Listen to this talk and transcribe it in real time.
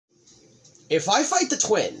if I fight the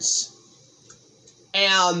twins,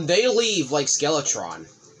 and they leave like Skeletron,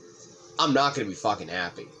 I'm not gonna be fucking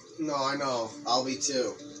happy. No, I know. I'll be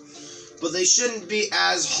too. But they shouldn't be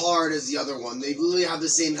as hard as the other one. They literally have the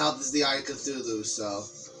same health as the Eye of Cthulhu, so...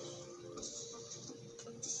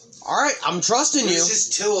 Alright, I'm trusting you. There's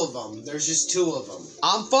just two of them. There's just two of them.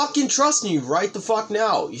 I'm fucking trusting you right the fuck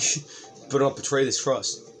now. You better not betray this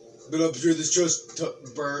trust. You better not betray this trust,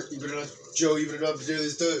 Bert. You better not... Joe, you better not betray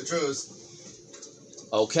this trust.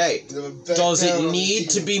 Okay. Does it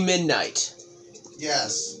need to be midnight?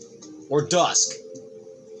 Yes. Or dusk?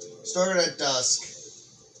 Started at dusk.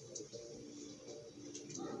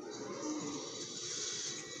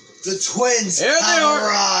 The twins have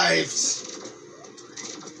arrived.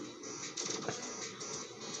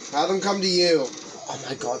 Have them come to you. Oh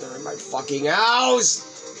my god, they're in my fucking house!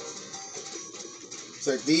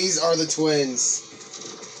 So these are the twins.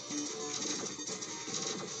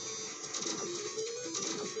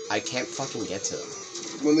 I can't fucking get to them.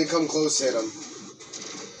 When they come close, hit them.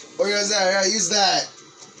 Oh, use that. Yeah, use that.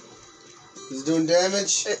 Is it doing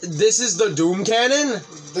damage? This is the Doom Cannon?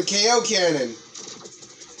 The KO cannon.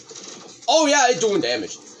 Oh yeah, it's doing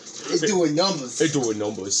damage. It's doing numbers. It's doing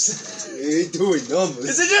numbers. It's doing numbers.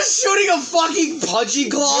 Is it just shooting a fucking punchy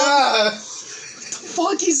claw? Yeah. What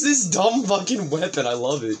the fuck is this dumb fucking weapon? I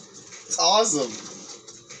love it. It's awesome.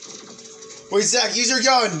 Wait, Zach, use your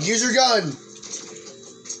gun. Use your gun.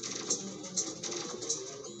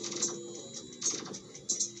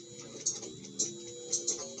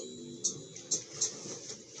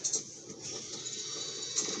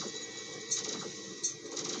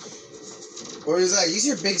 Or is that? Use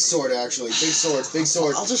your big sword, actually. Big sword, big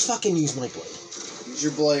sword. I'll just fucking use my blade. Use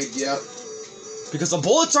your blade, yep. Because the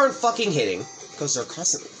bullets aren't fucking hitting. Because they're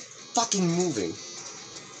constantly fucking moving.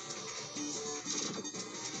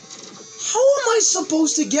 How am I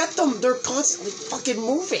supposed to get them? They're constantly fucking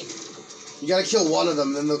moving. You gotta kill one of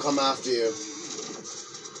them, then they'll come after you.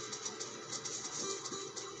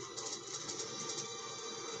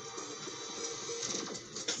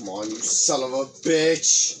 Come on, you son of a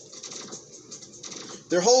bitch.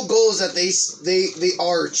 Their whole goal is that they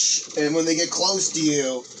arch, and when they get close to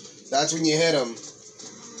you, that's when you hit them.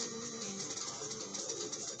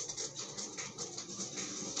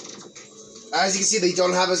 As you can see, they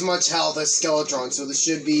don't have as much health as Skeletron, so this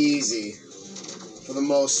should be easy. For the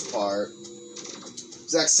most part.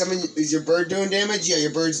 Zach, is your bird doing damage? Yeah,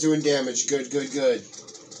 your bird's doing damage. Good, good, good.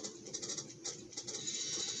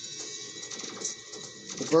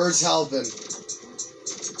 The bird's helping.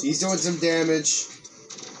 He's doing some damage.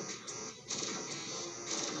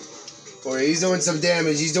 Or he's doing some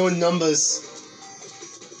damage. He's doing numbers.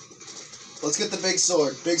 Let's get the big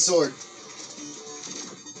sword. Big sword.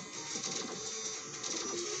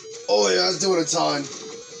 Oh yeah, that's doing a ton.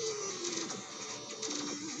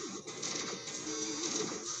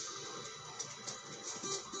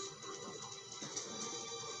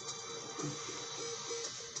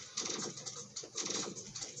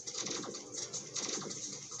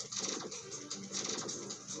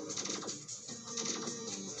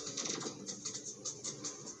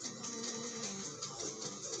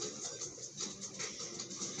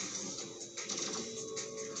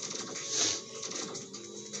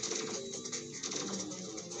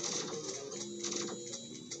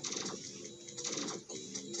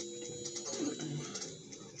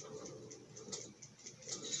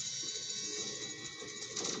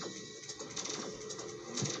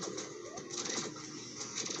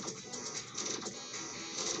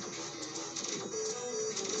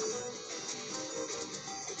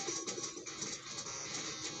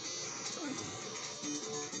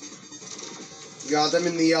 You got them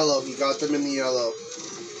in the yellow. He got them in the yellow.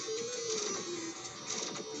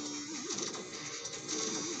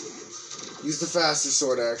 Use the fastest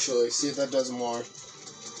sword, actually. See if that does more.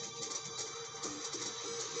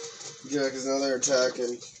 Yeah, because now they're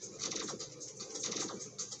attacking.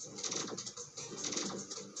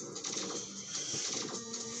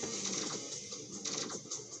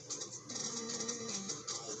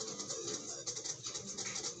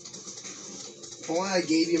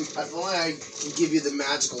 If only I could give you the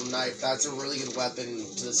magical knife. That's a really good weapon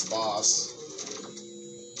to this boss.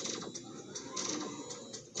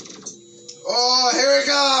 Oh, here it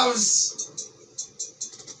comes!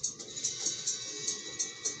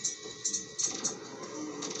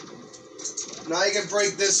 Now you can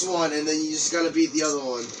break this one, and then you just gotta beat the other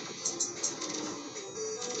one.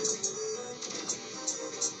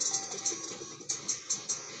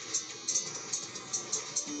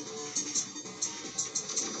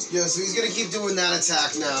 Yeah, so he's gonna keep doing that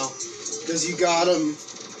attack now. Because you got him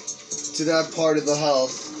to that part of the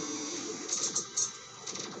health.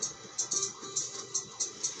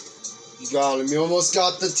 You got him. You almost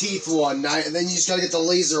got the teeth one. Now, then you just gotta get the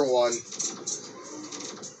laser one.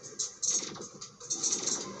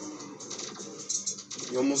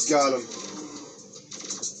 You almost got him.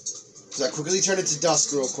 So quickly turn it to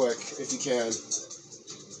dust real quick, if you can.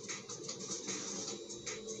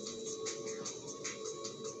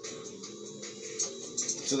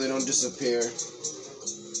 So they don't disappear.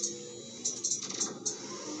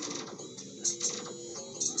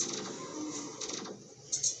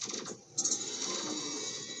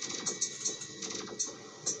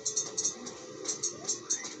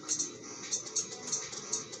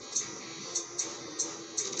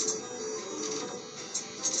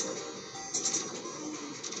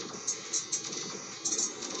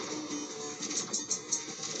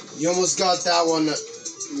 You almost got that one.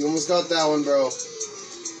 You almost got that one, bro.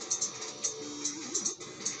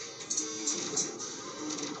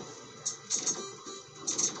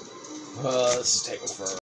 This is taking forever.